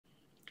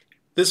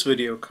This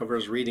video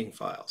covers reading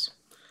files.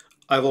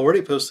 I've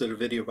already posted a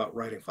video about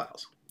writing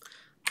files.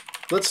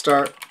 Let's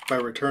start by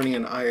returning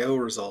an I/O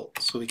result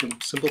so we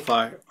can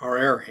simplify our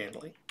error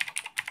handling.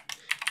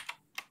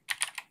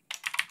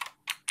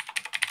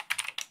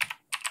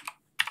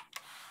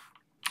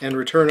 And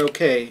return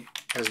OK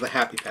as the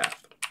happy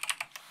path.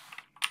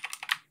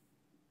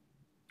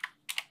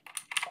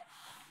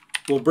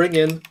 We'll bring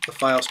in the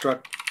file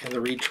struct and the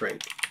read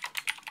trait.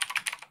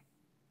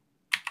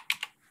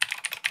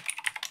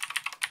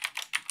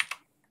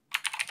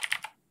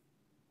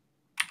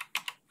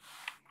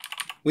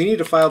 We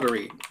need a file to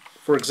read,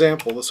 for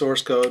example, the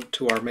source code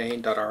to our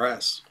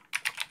main.rs.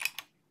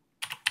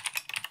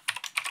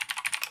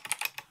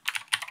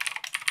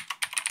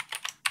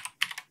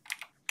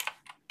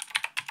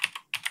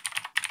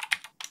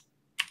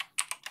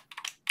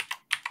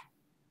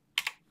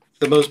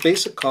 The most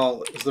basic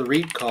call is the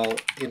read call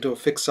into a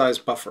fixed size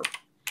buffer.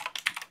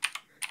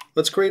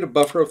 Let's create a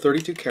buffer of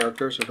 32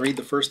 characters and read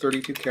the first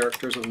 32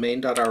 characters of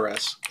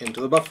main.rs into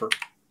the buffer.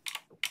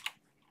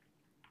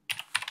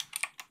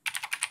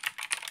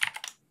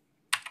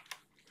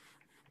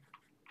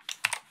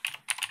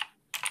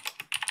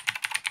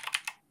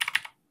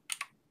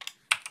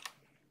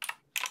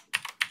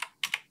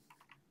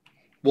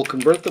 We'll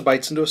convert the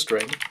bytes into a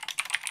string.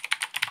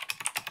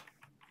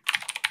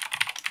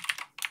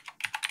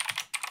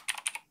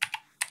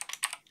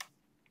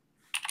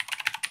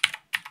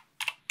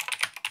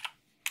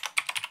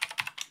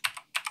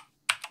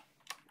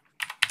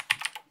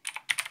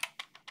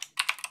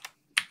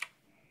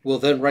 We'll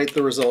then write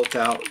the result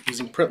out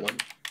using println.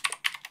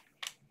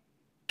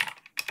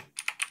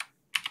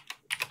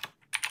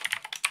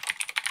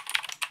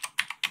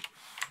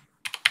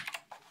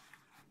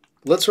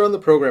 Let's run the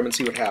program and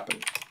see what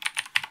happened.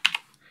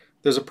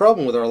 There's a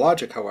problem with our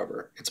logic,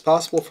 however. It's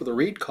possible for the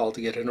read call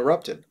to get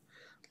interrupted,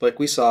 like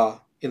we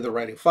saw in the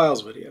writing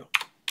files video.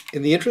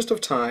 In the interest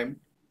of time,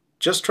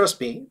 just trust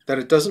me that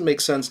it doesn't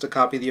make sense to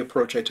copy the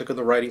approach I took in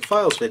the writing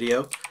files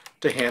video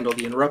to handle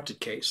the interrupted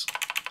case.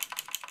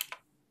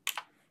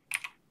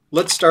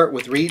 Let's start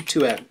with read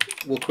to end.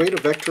 We'll create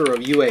a vector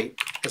of U8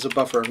 as a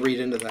buffer and read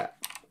into that.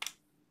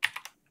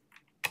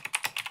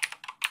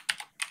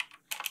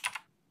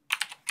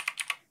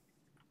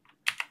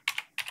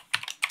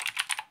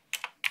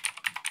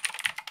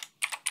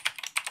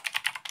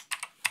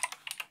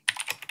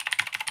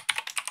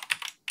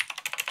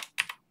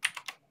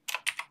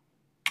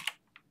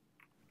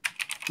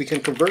 We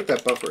can convert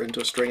that buffer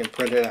into a string and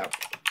print it out.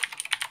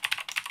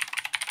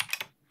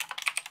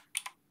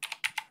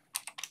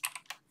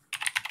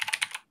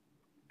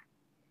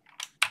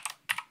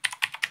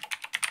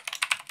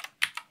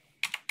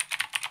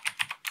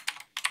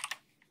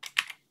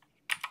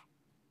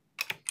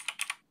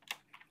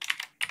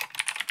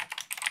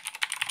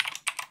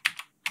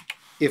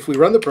 If we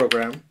run the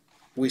program,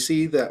 we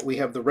see that we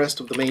have the rest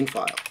of the main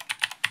file.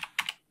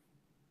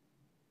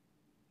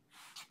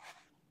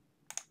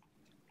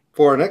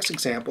 For our next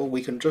example,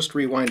 we can just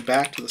rewind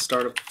back to the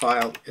start of the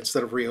file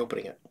instead of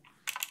reopening it.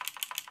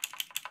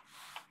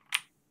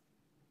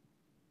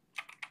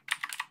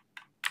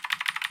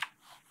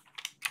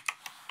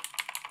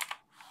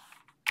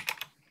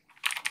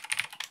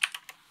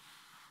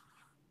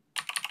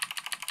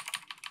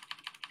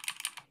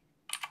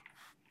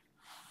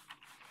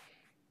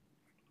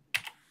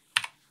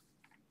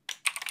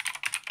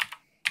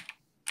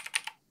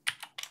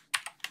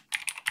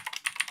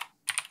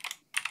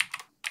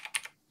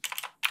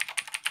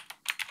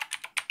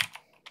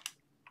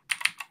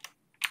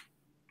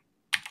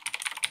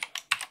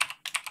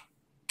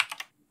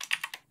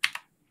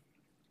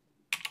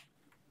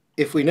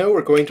 If we know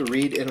we're going to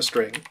read in a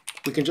string,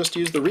 we can just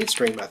use the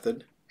readString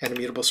method and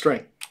immutable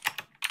string.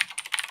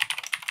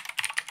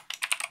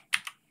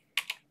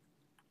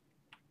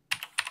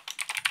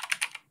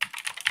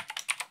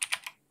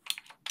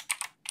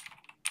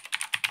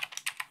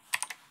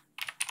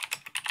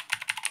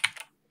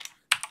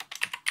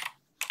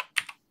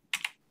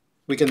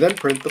 We can then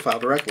print the file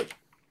directly.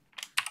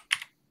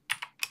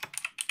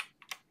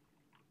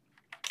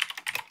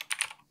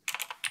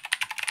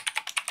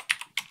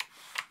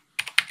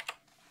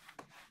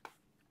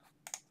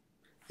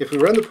 If we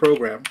run the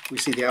program, we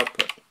see the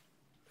output.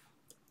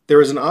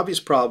 There is an obvious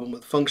problem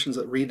with functions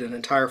that read an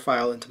entire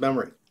file into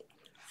memory.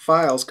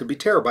 Files could be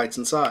terabytes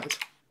in size.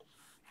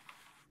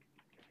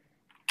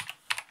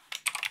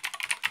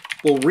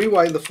 We'll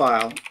rewind the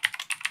file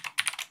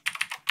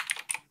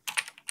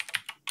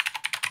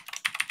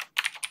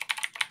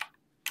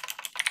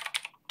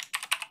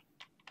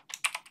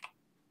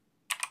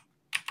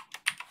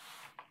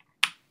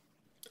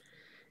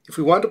If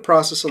we want to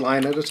process a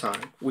line at a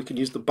time, we can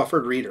use the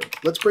buffered reader.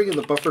 Let's bring in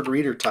the buffered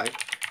reader type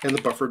and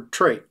the buffered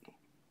trait.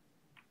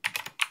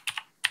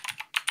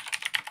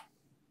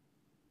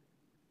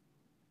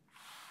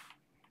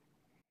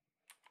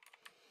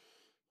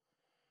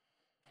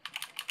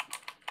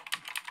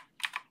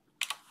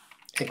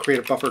 And create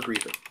a buffered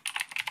reader.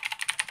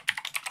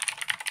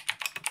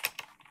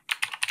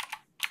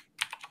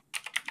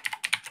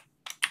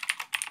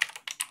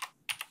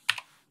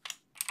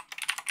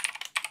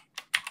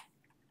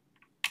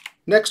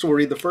 Next, we'll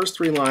read the first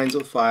 3 lines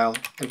of the file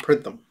and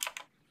print them.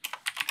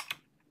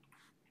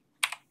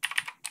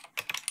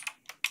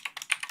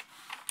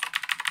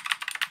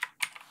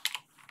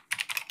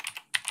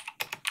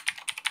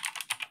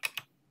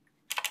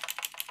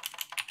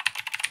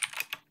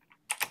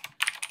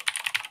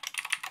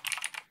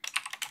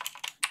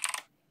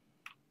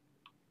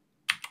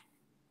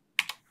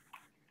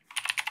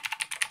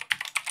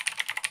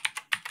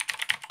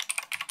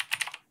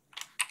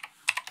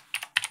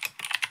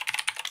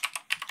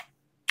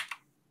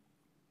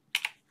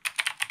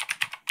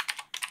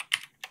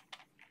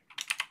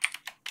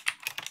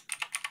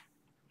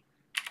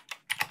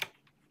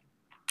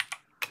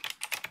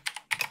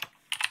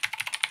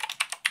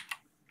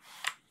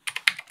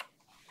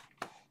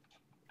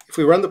 If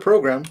we run the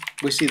program,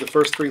 we see the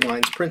first 3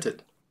 lines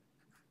printed.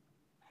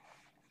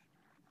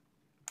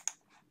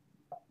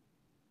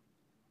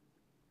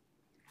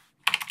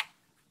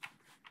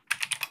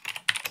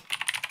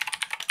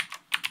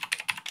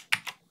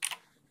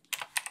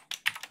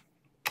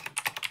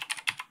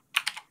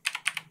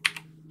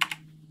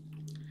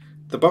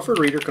 The buffer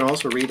reader can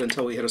also read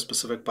until we hit a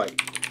specific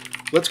byte.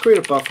 Let's create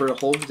a buffer to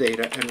hold the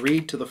data and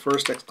read to the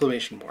first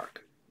exclamation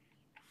mark.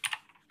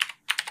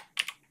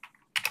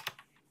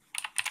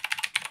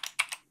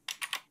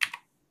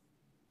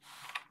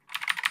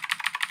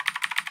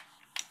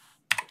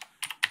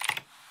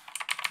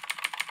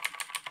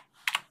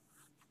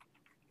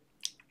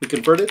 We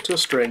convert it to a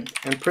string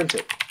and print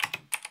it.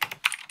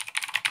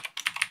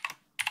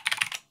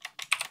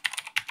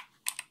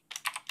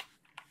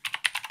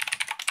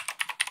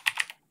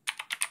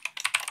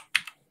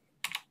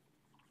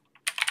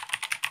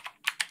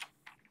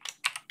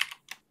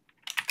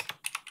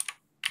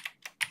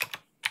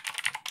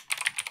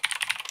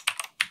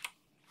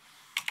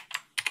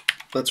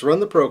 Let's run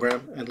the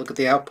program and look at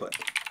the output.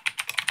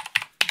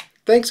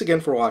 Thanks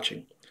again for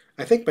watching.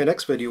 I think my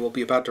next video will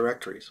be about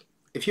directories.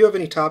 If you have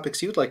any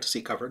topics you'd like to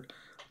see covered,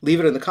 leave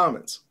it in the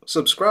comments.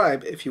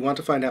 Subscribe if you want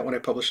to find out when I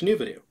publish a new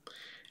video.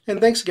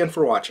 And thanks again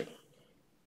for watching.